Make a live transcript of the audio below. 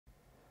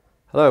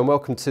Hello and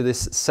welcome to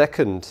this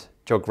second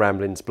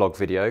Geogramblings blog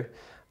video.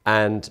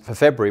 And for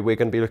February, we're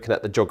going to be looking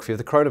at the geography of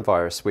the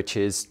coronavirus, which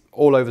is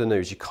all over the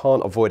news. You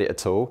can't avoid it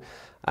at all.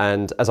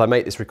 And as I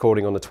make this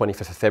recording on the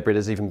 25th of February,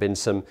 there's even been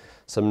some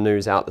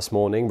news out this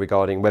morning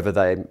regarding whether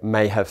they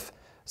may have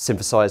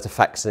synthesized a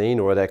vaccine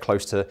or they're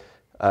close to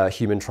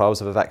human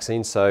trials of a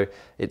vaccine. So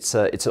it's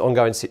an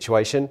ongoing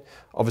situation.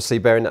 Obviously,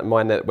 bearing that in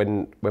mind that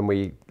when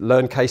we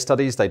learn case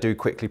studies, they do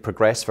quickly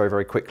progress very,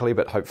 very quickly,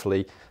 but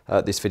hopefully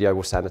this video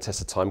will stand the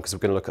test of time because we're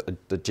going to look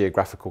at the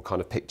geographical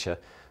kind of picture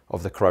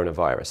of the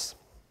coronavirus.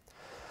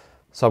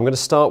 So I'm going to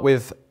start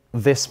with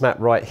this map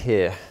right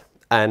here.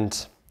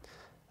 And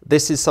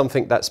this is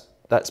something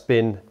that's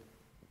been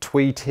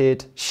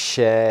tweeted,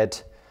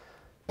 shared,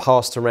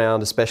 passed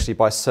around, especially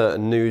by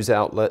certain news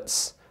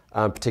outlets,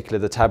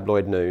 particularly the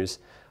tabloid news,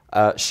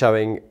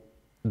 showing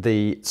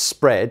the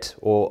spread,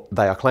 or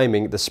they are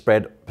claiming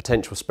the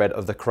potential spread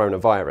of the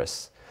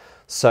coronavirus.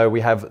 So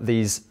we have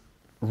these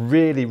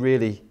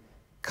really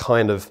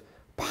kind of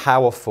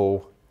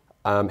powerful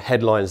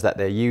headlines that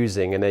they're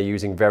using, and they're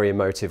using very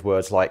emotive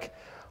words like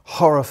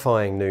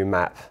horrifying new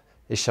map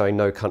is showing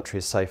no country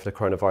is safe for the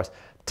coronavirus.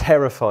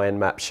 Terrifying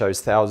map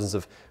shows thousands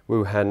of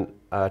Wuhan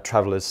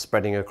travellers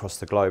spreading across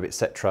the globe,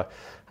 etc.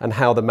 And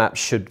how the map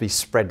should be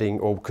spreading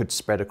or could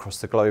spread across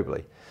the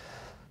globally.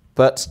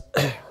 But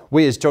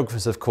we as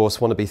geographers, of course,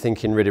 want to be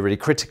thinking really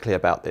critically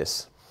about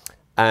this.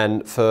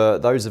 And for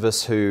those of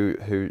us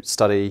who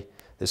study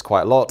this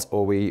quite a lot,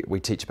 or we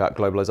teach about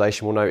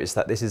globalization, will notice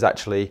that this is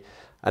actually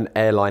an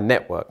airline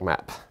network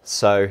map.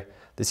 So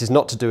this is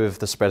not to do with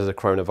the spread of the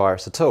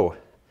coronavirus at all.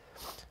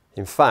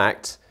 In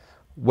fact,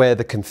 where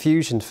the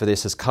confusion for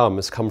this has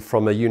come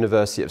from a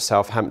University of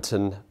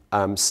Southampton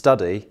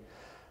study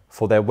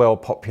for their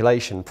world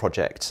population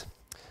project.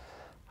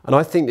 And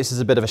I think this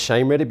is a bit of a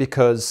shame really,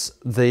 because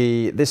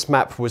this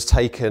map was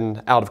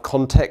taken out of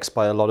context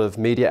by a lot of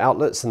media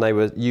outlets, and they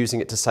were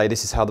using it to say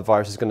this is how the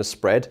virus is going to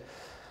spread.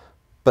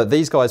 But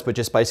these guys were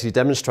just basically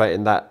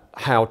demonstrating that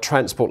how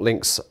transport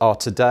links are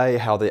today,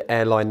 how the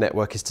airline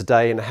network is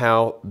today, and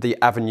how the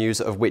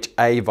avenues of which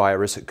a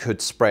virus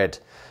could spread,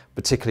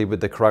 particularly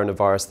with the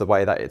coronavirus, the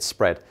way that it's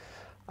spread.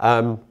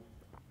 And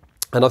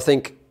I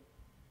think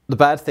the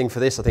bad thing for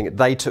this, I think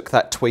they took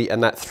that tweet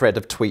and that thread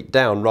of tweet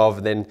down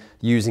rather than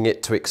using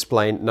it to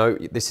explain, no,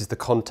 this is the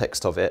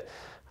context of it.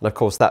 And of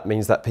course, that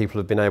means that people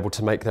have been able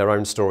to make their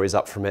own stories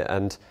up from it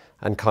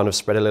and kind of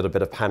spread a little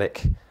bit of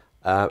panic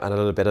and a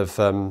little bit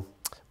of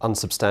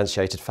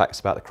unsubstantiated facts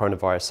about the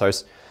coronavirus.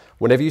 So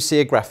whenever you see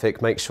a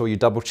graphic, make sure you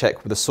double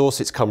check with the source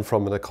it's come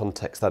from and the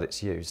context that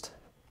it's used.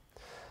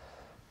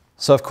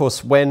 So of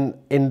course, when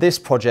in this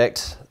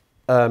project,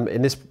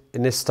 in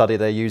this study,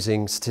 they're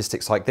using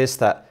statistics like this,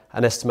 that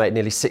an estimated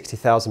nearly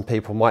 60,000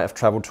 people might have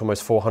travelled to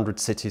almost 400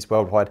 cities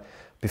worldwide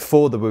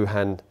before the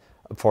Wuhan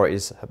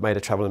authorities have made a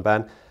travelling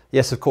ban.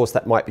 Yes, of course,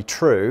 that might be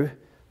true,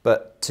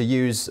 but to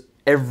use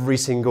every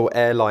single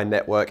airline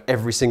network,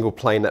 every single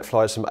plane that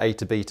flies from A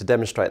to B to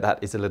demonstrate that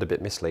is a little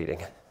bit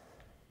misleading.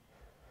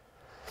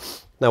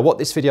 Now, what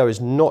this video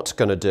is not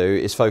going to do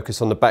is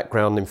focus on the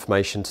background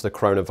information to the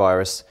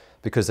coronavirus,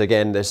 because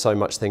again, there's so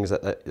much things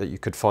that you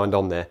could find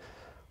on there.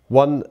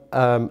 One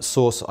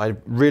source I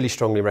really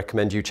strongly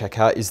recommend you check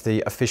out is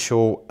the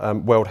official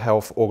World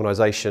Health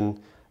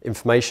Organization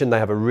information. They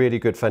have a really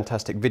good,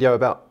 fantastic video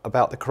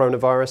about the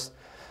coronavirus,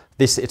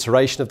 this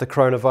iteration of the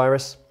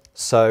coronavirus.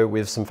 So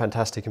with some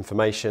fantastic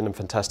information and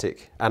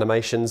fantastic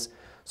animations.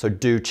 So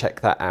do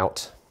check that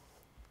out.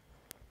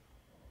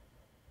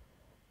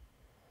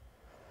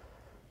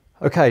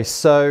 Okay,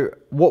 so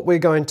what we're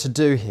going to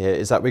do here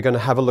is that we're going to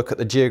have a look at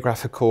the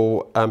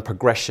geographical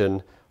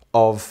progression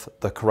of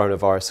the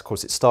coronavirus. Of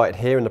course, it started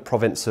here in the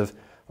province of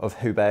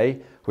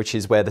Hubei, which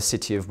is where the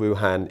city of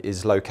Wuhan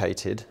is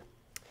located.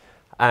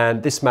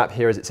 And this map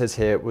here, as it says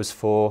here, was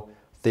for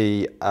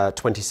the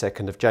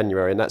 22nd of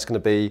January, and that's going to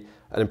be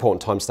an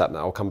important timestamp that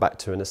I'll come back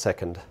to in a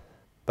second.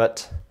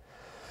 But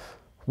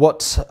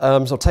so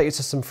I'll take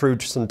you through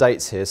some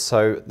dates here.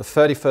 So the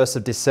 31st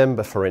of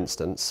December, for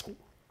instance,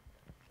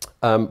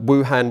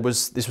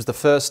 this was the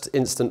first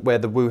instant where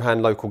the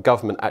Wuhan local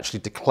government actually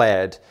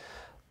declared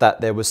that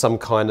there was some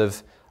kind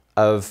of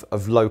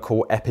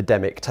local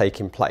epidemic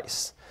taking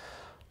place.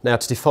 Now,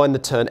 to define the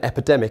term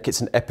epidemic,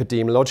 it's an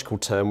epidemiological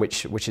term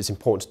which is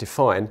important to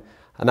define,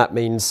 and that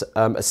means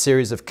a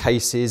series of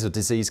cases or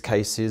disease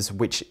cases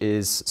which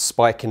is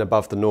spiking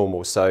above the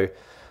normal. So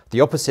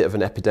the opposite of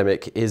an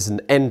epidemic is an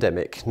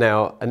endemic.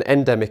 Now, an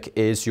endemic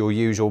is your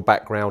usual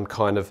background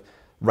kind of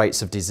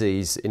rates of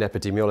disease in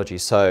epidemiology.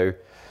 So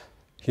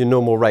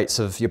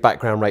your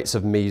background rates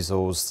of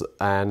measles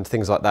and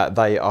things like that,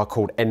 they are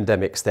called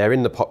endemics. They're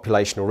in the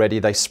population already,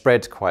 they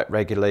spread quite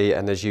regularly,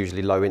 and there's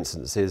usually low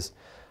incidences,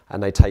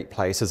 and they take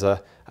place as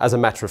a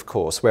matter of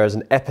course. Whereas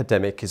an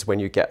epidemic is when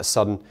you get a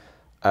sudden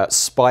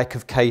spike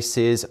of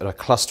cases and a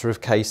cluster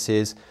of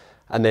cases,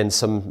 and then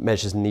some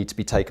measures need to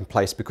be taken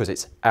place because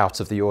it's out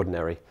of the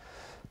ordinary.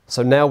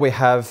 So now we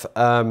have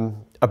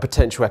a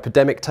potential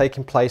epidemic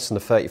taking place on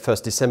the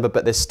 31st December,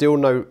 but there's still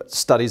no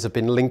studies have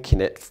been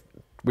linking it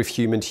with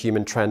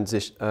human-to-human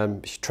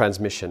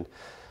transmission.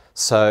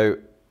 So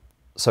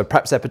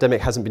perhaps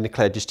epidemic hasn't been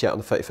declared just yet on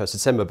the 31st of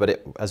December,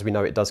 but as we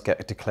know, it does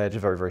get declared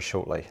very, very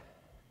shortly.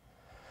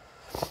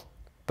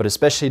 But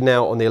especially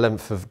now on the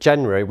 11th of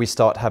January, we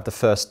start to have the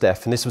first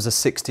death. And this was a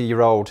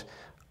 60-year-old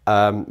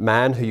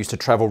man who used to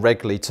travel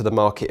regularly to the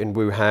market in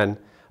Wuhan,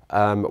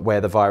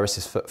 where the virus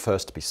is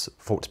thought to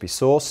be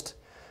sourced.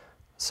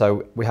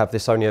 So we have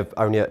this only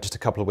just a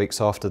couple of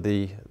weeks after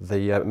the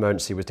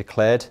emergency was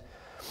declared.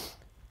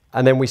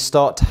 And then we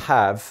start to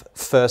have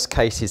first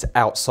cases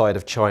outside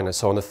of China.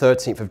 So on the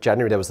 13th of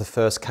January, there was the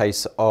first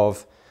case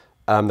of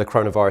the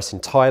coronavirus in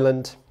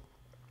Thailand.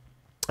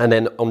 And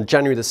then on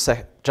January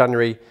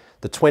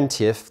the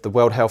 20th, the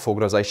World Health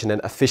Organization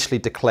then officially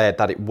declared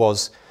that it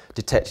was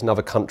detected in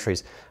other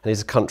countries. And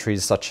these are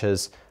countries such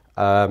as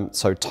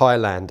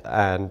Thailand,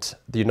 and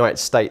the United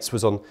States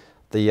was on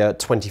the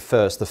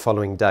 21st, the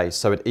following day.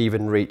 So it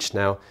even reached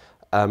now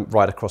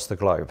right across the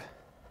globe.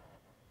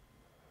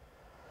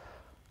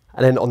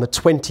 And then on the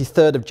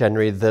 23rd of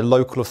January, the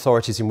local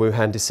authorities in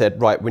Wuhan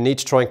said, right, we need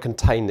to try and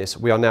contain this.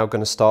 We are now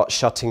going to start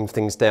shutting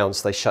things down.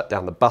 So they shut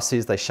down the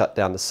buses, they shut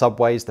down the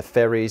subways, the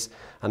ferries,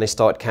 and they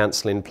started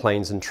cancelling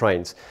planes and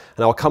trains.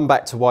 And I'll come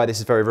back to why this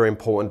is very, very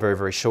important very,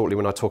 very shortly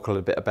when I talk a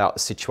little bit about the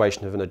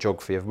situation and the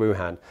geography of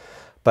Wuhan.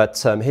 But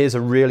here's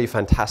a really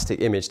fantastic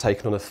image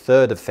taken on the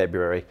 3rd of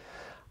February,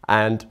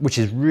 and which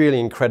is really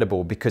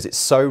incredible because it's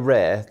so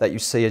rare that you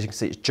see, as you can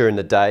see, it's during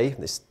the day.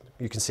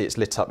 You can see it's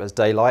lit up as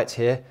daylight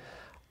here.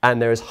 And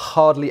there is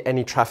hardly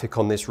any traffic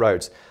on these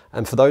roads.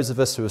 And for those of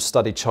us who have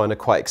studied China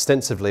quite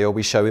extensively, or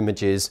we show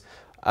images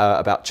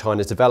about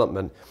China's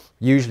development,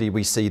 usually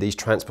we see these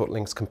transport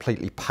links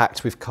completely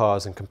packed with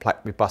cars and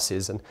packed with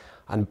buses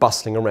and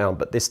bustling around.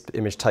 But this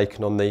image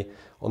taken on the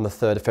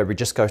 3rd of February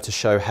just goes to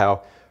show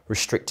how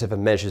restrictive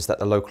and measures that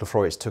the local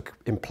authorities took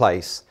in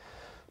place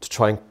to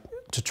try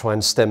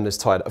and stem this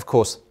tide. Of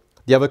course,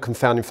 the other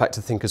confounding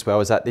factor to think as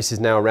well is that this is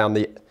now around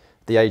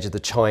the age of the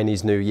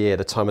Chinese New Year,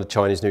 the time of the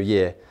Chinese New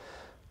Year.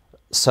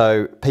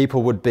 So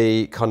people would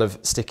be kind of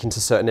sticking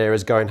to certain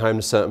areas, going home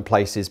to certain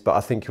places, but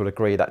I think you'll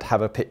agree that to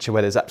have a picture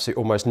where there's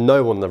absolutely almost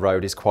no one on the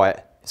road is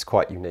quite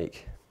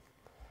unique.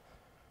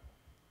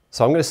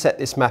 So I'm going to set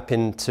this map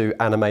into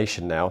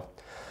animation now.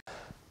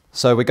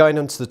 So we're going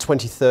on to the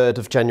 23rd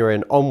of January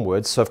and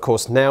onwards. So of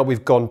course now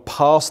we've gone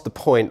past the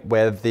point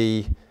where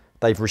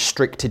they've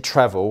restricted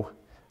travel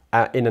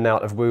in and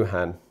out of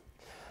Wuhan.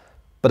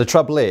 But the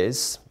trouble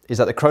is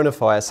that the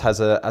coronavirus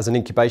has an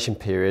incubation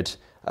period,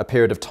 a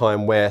period of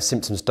time where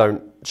symptoms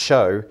don't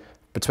show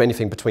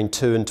anything between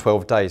 2 and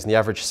 12 days, and the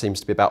average seems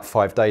to be about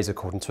 5 days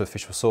according to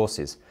official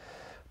sources.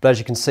 But as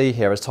you can see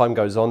here, as time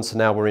goes on, so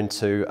now we're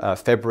into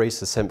February,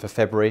 so the 7th of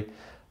February,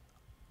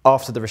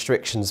 after the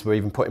restrictions were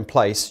even put in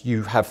place,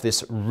 you have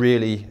this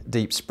really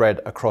deep spread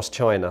across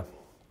China.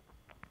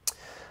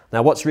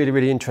 Now what's really,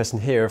 really interesting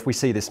here, if we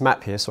see this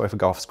map here, sorry if I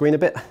go off screen a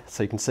bit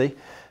so you can see,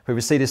 if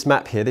we see this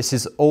map here, this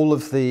is all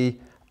of the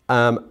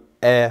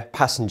air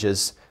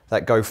passengers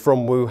that go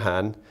from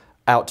Wuhan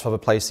out to other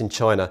places in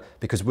China,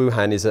 because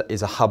Wuhan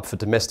is a hub for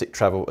domestic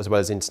travel as well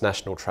as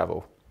international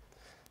travel.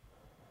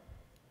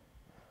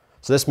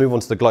 So let's move on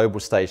to the global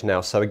stage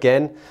now. So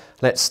again,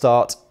 let's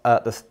start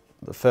at the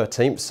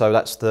 13th. So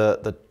that's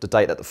the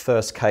date that the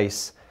first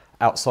case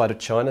outside of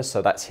China.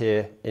 So that's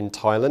here in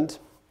Thailand.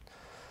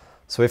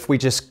 So if we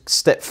just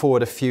step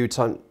forward a few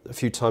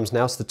times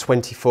now, so the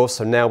 24th.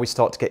 So now we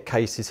start to get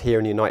cases here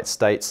in the United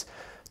States,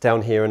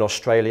 down here in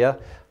Australia.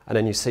 And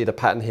then you see the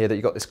pattern here that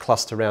you've got this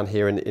cluster around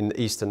here in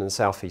Eastern and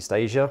Southeast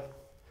Asia.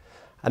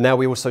 And now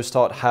we also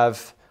start to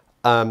have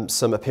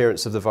some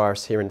appearance of the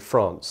virus here in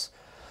France.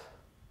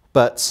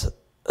 But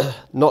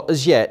not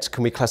as yet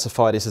can we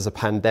classify this as a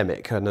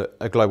pandemic, and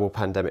a global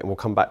pandemic, and we'll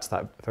come back to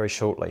that very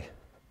shortly.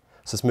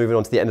 So it's moving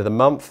on to the end of the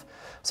month.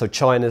 So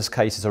China's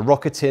cases are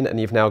rocketing, and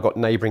you've now got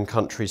neighbouring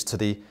countries to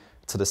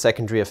the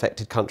secondary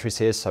affected countries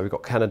here. So we've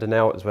got Canada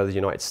now, as well as the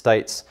United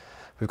States.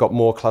 We've got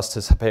more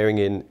clusters appearing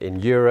in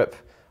Europe.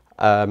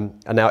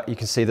 And now you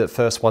can see the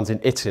first one's in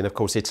Italy, and of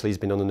course Italy's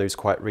been on the news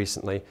quite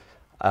recently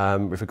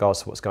with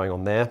regards to what's going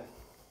on there.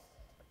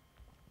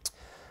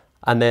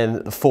 And then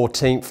the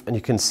 14th, and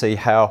you can see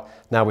how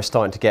now we're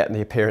starting to get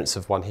the appearance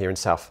of one here in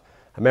South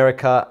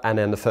America, and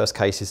then the first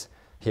cases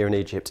here in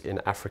Egypt,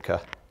 in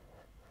Africa.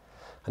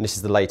 And this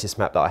is the latest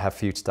map that I have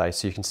for you today,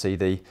 so you can see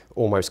the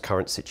almost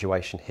current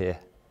situation here.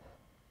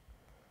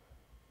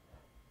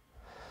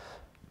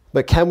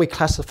 But can we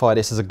classify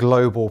this as a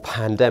global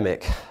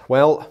pandemic?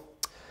 Well,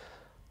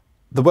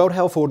 the World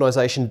Health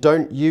Organization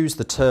don't use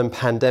the term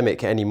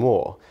pandemic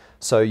anymore,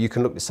 so you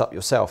can look this up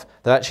yourself.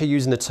 They're actually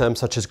using the term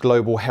such as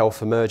global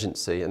health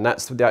emergency, and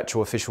that's the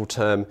actual official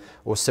term,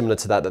 or similar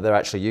to that they're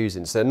actually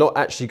using. So they're not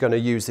actually going to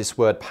use this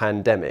word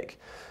pandemic.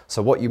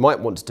 So what you might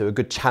want to do, a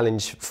good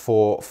challenge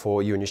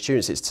for you and your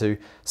students, is to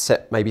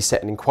maybe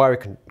set an inquiry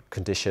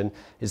condition,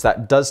 is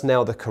that does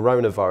now the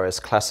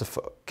coronavirus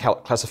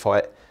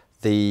classify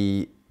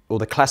the or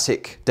the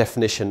classic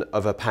definition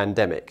of a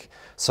pandemic.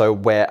 So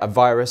where a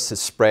virus has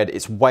spread,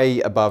 it's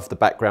way above the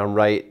background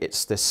rate.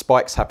 There's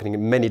spikes happening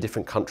in many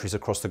different countries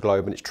across the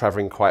globe, and it's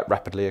traveling quite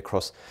rapidly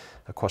across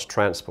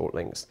transport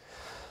links.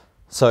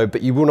 So,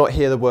 but you will not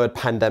hear the word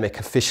pandemic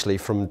officially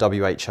from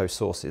WHO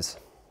sources.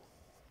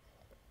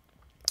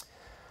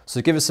 So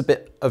to give us a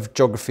bit of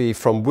geography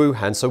from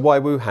Wuhan, so why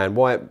Wuhan?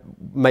 Why,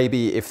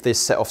 maybe if this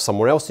set off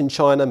somewhere else in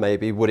China,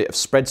 maybe would it have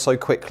spread so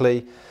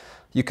quickly?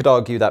 You could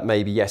argue that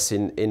maybe yes,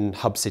 in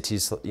hub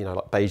cities, you know,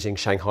 like Beijing,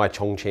 Shanghai,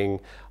 Chongqing,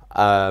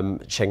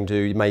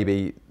 Chengdu,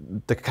 maybe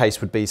the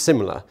case would be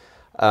similar.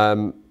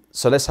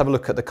 So let's have a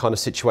look at the kind of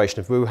situation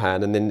of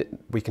Wuhan, and then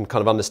we can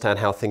kind of understand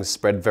how things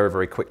spread very,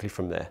 very quickly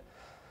from there.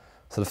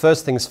 So the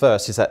first things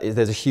first is that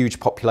there's a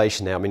huge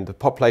population now. I mean, the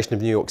population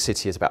of New York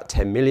City is about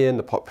 10 million.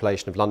 The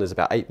population of London is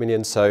about 8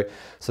 million. So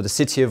the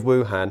city of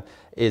Wuhan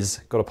is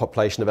got a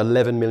population of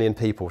 11 million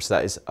people. So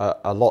that is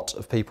a lot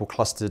of people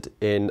clustered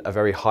in a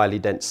very highly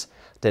dense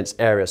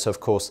area. So of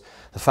course,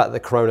 the fact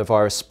that the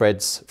coronavirus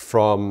spreads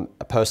from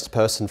person to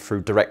person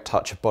through direct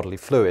touch of bodily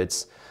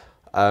fluids,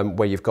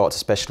 where you've got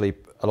especially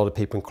a lot of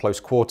people in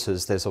close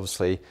quarters, there's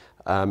obviously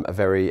a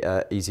very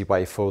easy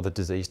way for the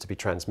disease to be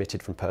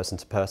transmitted from person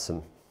to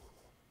person.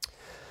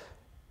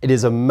 It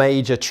is a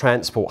major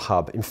transport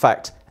hub. In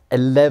fact,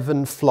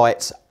 11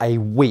 flights a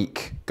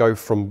week go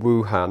from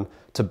Wuhan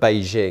to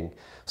Beijing.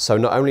 So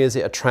not only is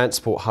it a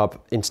transport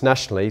hub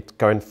internationally,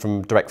 going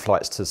from direct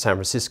flights to San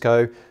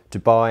Francisco,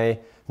 Dubai,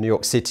 New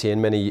York City and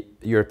many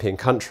European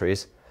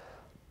countries,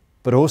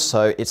 but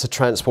also it's a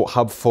transport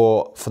hub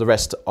for the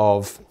rest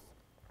of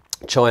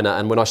China.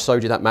 And when I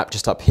showed you that map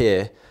just up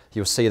here,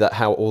 you'll see that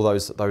how all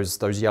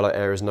those yellow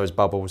areas and those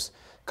bubbles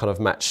kind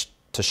of match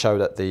to show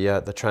that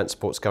the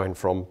transport's going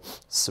from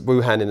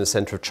Wuhan in the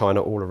centre of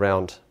China all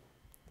around.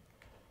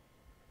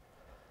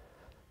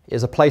 It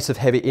is a place of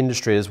heavy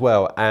industry as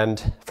well,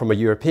 and from a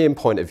European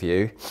point of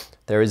view,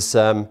 there is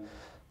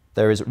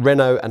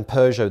Renault and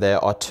Peugeot.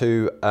 There are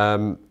two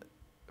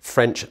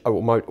French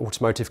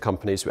automotive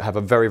companies who have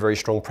a very, very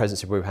strong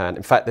presence in Wuhan.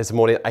 In fact, there's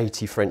more than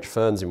 80 French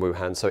firms in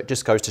Wuhan, so it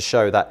just goes to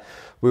show that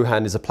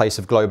Wuhan is a place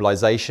of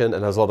globalization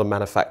and there's a lot of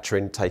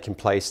manufacturing taking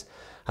place.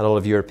 And a lot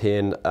of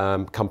European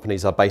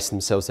companies are basing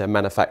themselves there,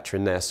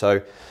 manufacturing there.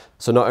 So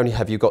not only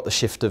have you got the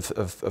shift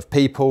of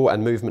people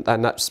and movement, and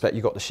in that respect,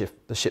 you've got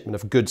the shipment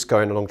of goods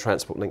going along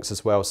transport links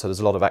as well. So there's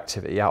a lot of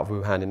activity out of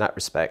Wuhan in that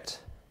respect.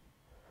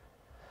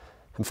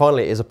 And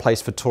finally, it is a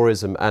place for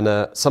tourism.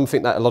 And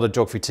something that a lot of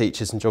geography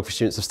teachers and geography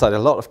students have studied a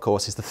lot, of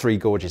course, is the Three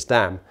Gorges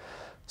Dam.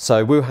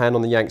 So Wuhan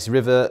on the Yangtze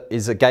River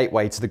is a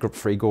gateway to the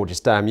Three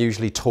Gorges Dam.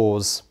 Usually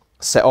tours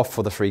set off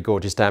for the Three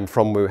Gorges Dam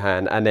from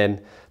Wuhan, and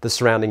then the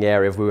surrounding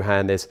area of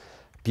Wuhan, there's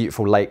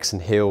beautiful lakes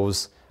and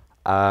hills.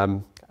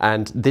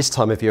 And this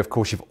time of year, of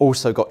course, you've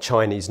also got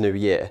Chinese New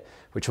Year,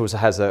 which also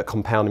has a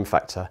compounding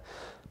factor.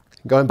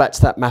 Going back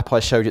to that map I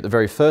showed you at the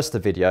very first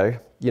of the video,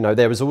 you know,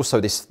 there was also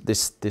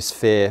this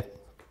fear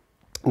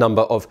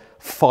number of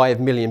 5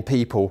 million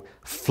people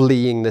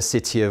fleeing the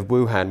city of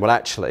Wuhan. Well,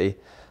 actually,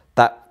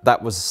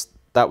 that was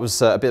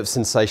a bit of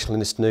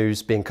sensationalist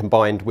news being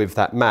combined with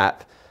that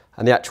map.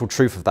 And the actual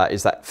truth of that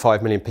is that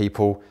 5 million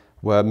people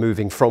were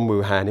moving from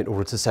Wuhan in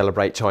order to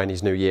celebrate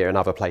Chinese New Year in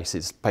other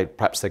places.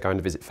 Perhaps they're going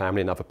to visit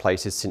family in other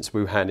places, since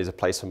Wuhan is a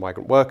place for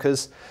migrant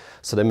workers.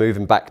 So they're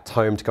moving back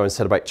home to go and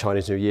celebrate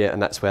Chinese New Year,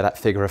 and that's where that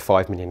figure of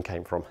 5 million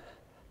came from.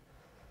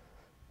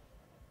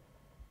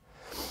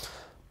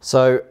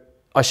 So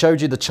I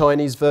showed you the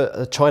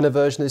China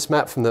version of this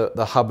map from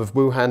the hub of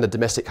Wuhan, the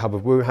domestic hub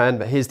of Wuhan,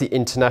 but here's the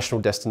international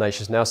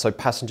destinations now. So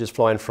passengers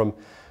flying from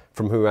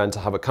Wuhan to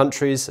other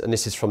countries, and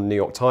this is from the New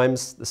York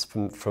Times. This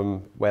is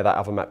from where that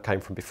other map came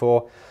from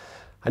before.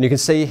 And you can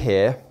see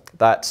here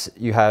that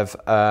you have,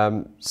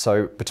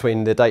 so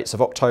between the dates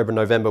of October and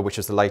November, which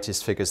is the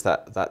latest figures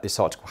that this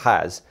article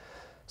has,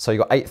 so you've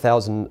got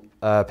 8,000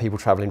 people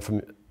traveling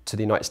to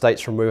the United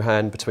States from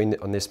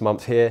Wuhan on this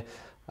month here.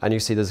 And you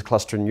see there's a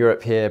cluster in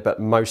Europe here, but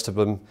most of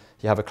them,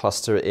 you have a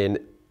cluster in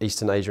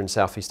Eastern Asia and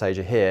Southeast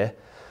Asia here.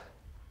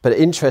 But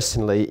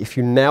interestingly, if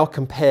you now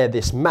compare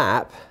this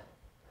map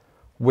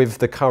with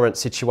the current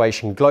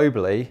situation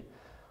globally,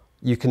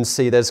 you can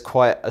see there's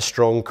quite a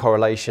strong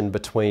correlation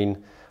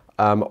between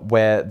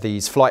where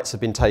these flights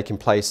have been taking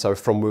place, so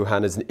from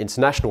Wuhan as an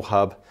international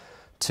hub,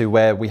 to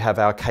where we have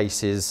our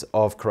cases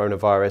of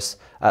coronavirus,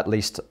 at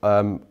least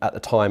at the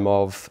time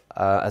of,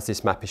 as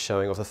this map is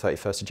showing, of the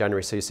 31st of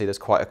January. So you see there's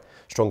quite a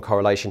strong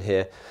correlation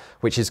here,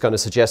 which is going to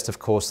suggest, of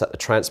course, that the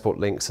transport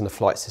links and the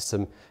flight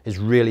system is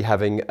really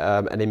having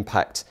an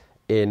impact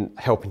in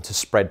helping to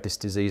spread this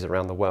disease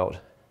around the world.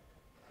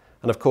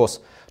 And of course,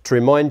 to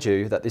remind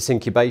you that this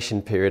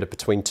incubation period of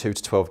between 2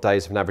 to 12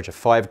 days, of an average of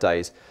 5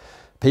 days,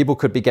 people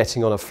could be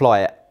getting on a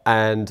flight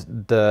and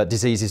the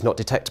disease is not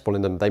detectable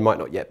in them. They might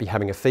not yet be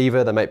having a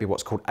fever, they might be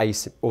what's called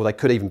or they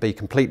could even be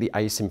completely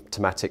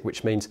asymptomatic,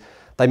 which means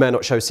they may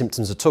not show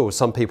symptoms at all.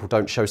 Some people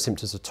don't show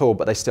symptoms at all,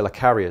 but they still are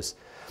carriers.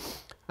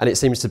 And it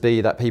seems to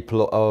be that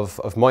people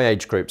of my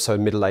age group, so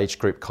middle age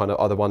group, kind of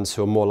are the ones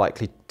who are more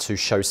likely to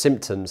show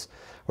symptoms,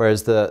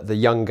 whereas the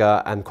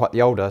younger and quite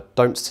the older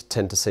don't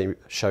tend to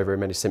show very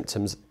many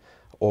symptoms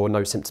or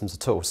no symptoms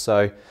at all.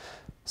 So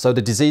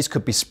the disease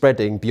could be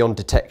spreading beyond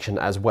detection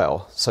as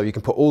well. So you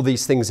can put all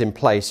these things in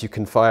place. You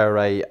can fire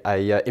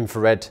a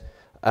infrared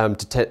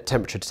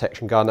temperature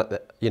detection gun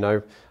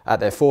at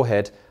their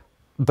forehead,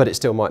 but it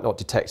still might not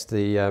detect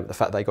the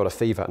fact they got a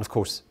fever. And of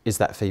course, is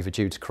that fever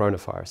due to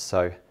coronavirus?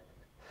 So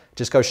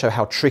just goes to show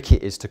how tricky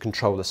it is to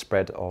control the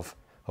spread of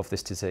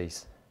this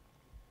disease.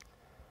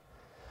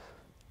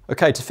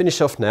 Okay, to finish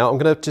off now, I'm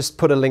going to just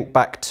put a link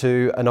back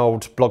to an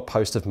old blog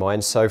post of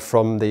mine. So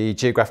from the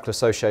Geographical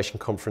Association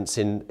conference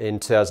in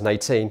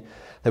 2018,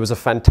 there was a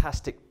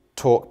fantastic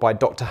talk by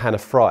Dr. Hannah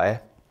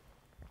Fry,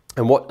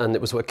 and it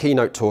was a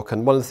keynote talk,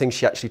 and one of the things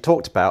she actually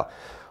talked about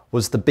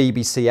was the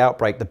BBC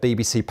outbreak, the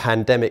BBC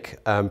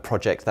pandemic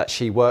project that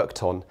she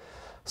worked on.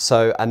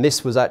 So, and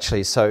this was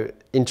actually so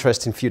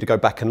interesting for you to go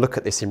back and look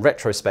at this in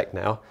retrospect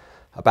now,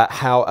 about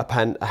how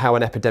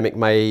an epidemic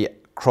may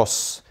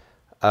cross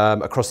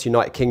across the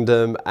United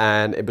Kingdom,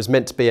 and it was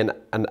meant to be an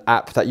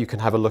app that you can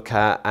have a look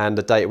at, and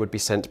the data would be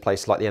sent to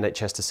places like the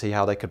NHS to see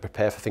how they could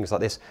prepare for things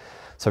like this.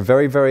 So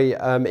very, very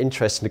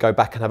interesting to go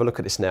back and have a look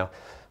at this now.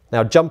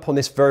 Now jump on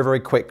this very, very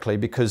quickly,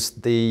 because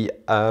the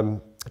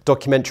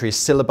documentary is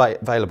still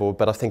available,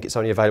 but I think it's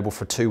only available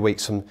for 2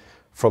 weeks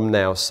from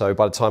now. So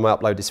by the time I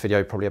upload this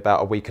video, probably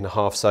about a week and a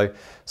half. So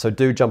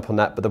do jump on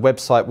that, but the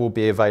website will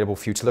be available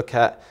for you to look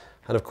at.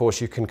 And of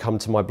course you can come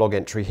to my blog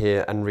entry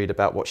here and read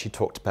about what she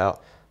talked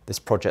about, this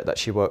project that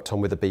she worked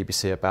on with the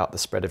BBC about the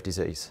spread of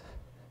disease.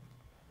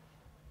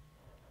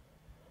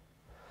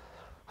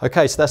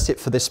 Okay, so that's it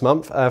for this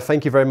month.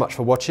 Thank you very much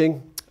for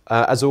watching.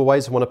 As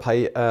always, I want to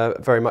pay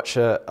very much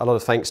a lot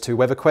of thanks to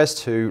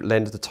WeatherQuest, who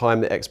lend the time,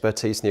 the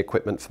expertise and the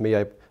equipment for me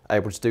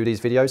able to do these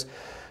videos.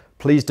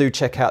 Please do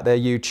check out their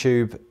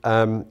YouTube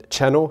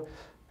channel.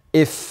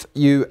 If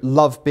you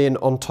love being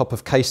on top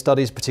of case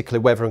studies,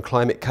 particularly weather and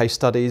climate case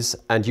studies,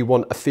 and you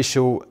want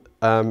official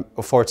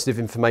authoritative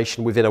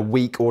information within a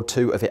week or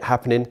two of it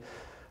happening,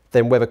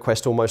 then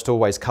WeatherQuest almost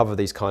always cover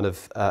these kind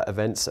of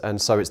events,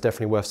 and so it's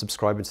definitely worth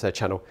subscribing to their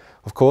channel.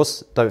 Of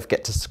course, don't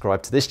forget to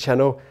subscribe to this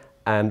channel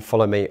and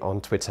follow me on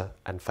Twitter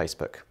and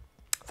Facebook.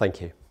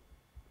 Thank you.